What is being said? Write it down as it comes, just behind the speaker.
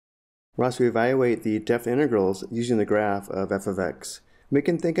We're asked to evaluate the definite integrals using the graph of f of x. We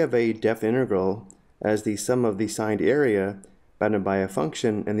can think of a definite integral as the sum of the signed area bounded by a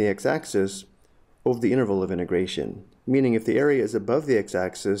function and the x-axis over the interval of integration. Meaning if the area is above the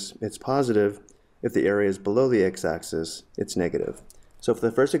x-axis, it's positive. If the area is below the x-axis, it's negative. So for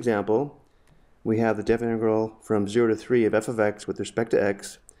the first example, we have the definite integral from 0 to 3 of f of x with respect to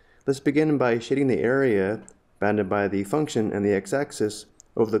x. Let's begin by shading the area bounded by the function and the x-axis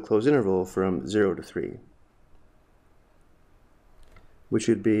over the closed interval from 0 to 3, which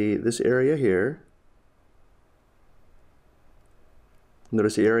would be this area here.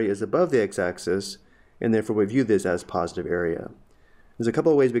 Notice the area is above the x-axis, and therefore we view this as positive area. There's a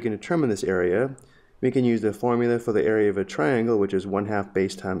couple of ways we can determine this area. We can use the formula for the area of a triangle, which is 1/2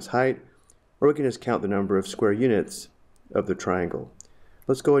 base times height, or we can just count the number of square units of the triangle.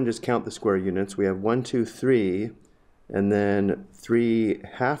 Let's go and just count the square units. We have 1, 2, 3, and then 3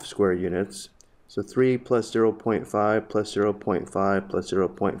 half square units. So 3 plus 0.5 plus 0.5 plus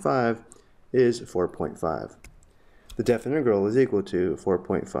 0.5 is 4.5. The definite integral is equal to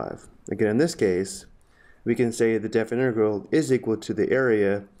 4.5. Again, in this case, we can say the definite integral is equal to the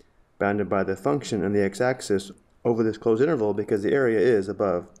area bounded by the function and the x-axis over this closed interval because the area is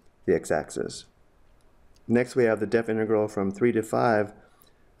above the x-axis. Next, we have the definite integral from 3 to 5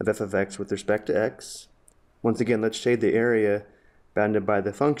 of f of x with respect to x. Once again, let's shade the area bounded by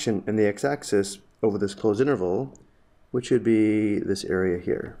the function and the x-axis over this closed interval, which would be this area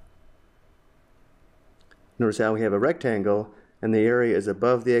here. Notice how we have a rectangle and the area is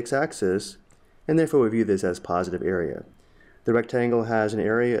above the x-axis, and therefore we view this as positive area. The rectangle has an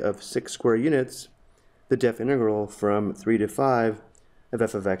area of 6 square units. The definite integral from 3 to 5 of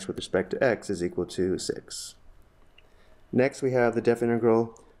f of x with respect to x is equal to 6. Next, we have the definite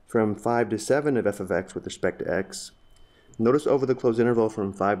integral from 5 to 7 of f of x with respect to x. Notice over the closed interval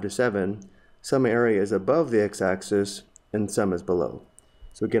from 5 to 7, some area is above the x-axis and some is below.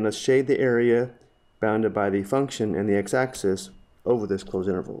 So again, let's shade the area bounded by the function and the x-axis over this closed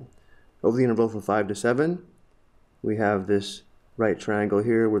interval. Over the interval from 5 to 7, we have this right triangle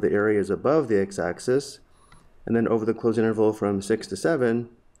here where the area is above the x-axis, and then over the closed interval from 6 to 7,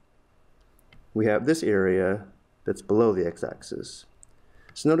 we have this area that's below the x-axis.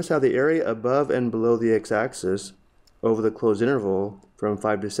 So notice how the area above and below the x-axis over the closed interval from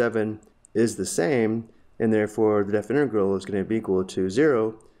 5 to 7 is the same, and therefore the definite integral is going to be equal to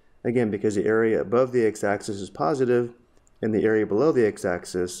 0, again because the area above the x-axis is positive and the area below the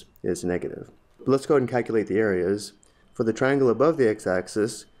x-axis is negative. But let's go ahead and calculate the areas. For the triangle above the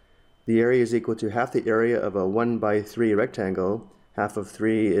x-axis, the area is equal to half the area of a 1 by 3 rectangle. Half of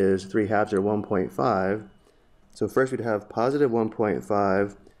 3 is 3 halves or 1.5. So first we'd have positive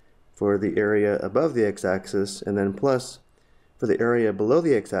 1.5 for the area above the x-axis, and then plus for the area below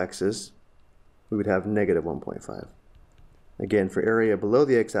the x-axis, we would have negative 1.5. Again, for area below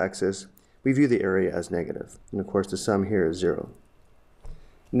the x-axis, we view the area as negative. And of course, the sum here is 0.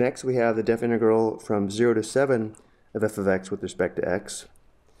 Next, we have the definite integral from 0 to 7 of f of x with respect to x.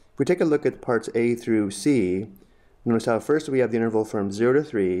 If we take a look at parts A through C, notice how first we have the interval from 0 to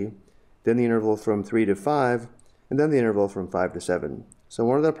 3, then the interval from 3 to 5, and then the interval from 5 to 7. So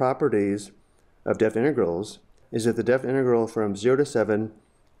one of the properties of definite integrals is that the definite integral from 0 to 7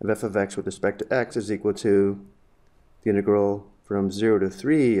 of f of x with respect to x is equal to the integral from 0 to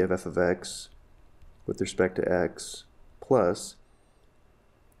 3 of f of x with respect to x plus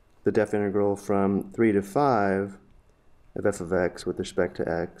the definite integral from 3 to 5 of f of x with respect to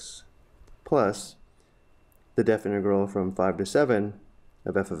x plus the definite integral from 5 to 7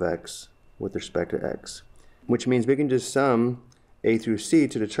 of f of x with respect to x, which means we can just sum a through c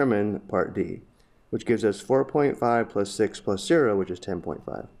to determine part D, which gives us 4.5 plus 6 plus 0, which is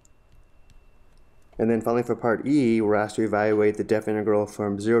 10.5. And then finally for part E, we're asked to evaluate the definite integral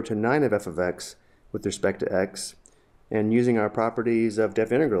from 0 to 9 of f of x with respect to x. And using our properties of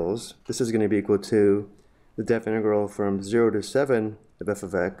definite integrals, this is going to be equal to the definite integral from 0 to 7 of f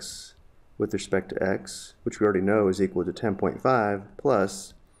of x with respect to x, which we already know is equal to 10.5,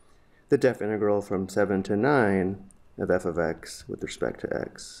 plus the definite integral from 7 to 9 of f of x with respect to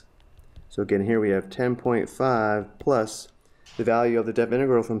x. So again, here we have 10.5 plus the value of the definite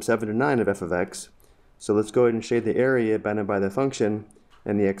integral from 7 to 9 of f of x. So let's go ahead and shade the area bounded by the function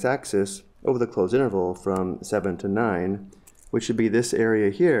and the x-axis over the closed interval from 7 to 9, which should be this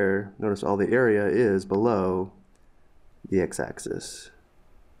area here. Notice all the area is below the x-axis.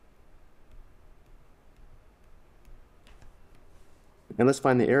 And let's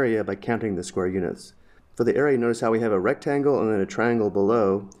find the area by counting the square units. For the area, notice how we have a rectangle and then a triangle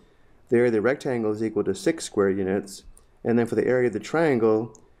below. The area of the rectangle is equal to 6 square units, and then for the area of the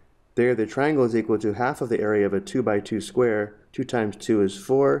triangle, the area of the triangle is equal to half of the area of a 2 by 2 square. 2 times 2 is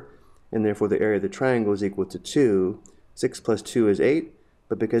 4, and therefore the area of the triangle is equal to 2. 6 plus 2 is 8,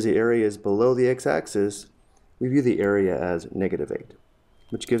 but because the area is below the x-axis, we view the area as negative 8,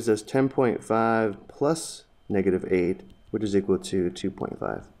 which gives us 10.5 plus negative 8, which is equal to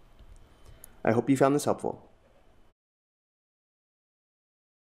 2.5. I hope you found this helpful.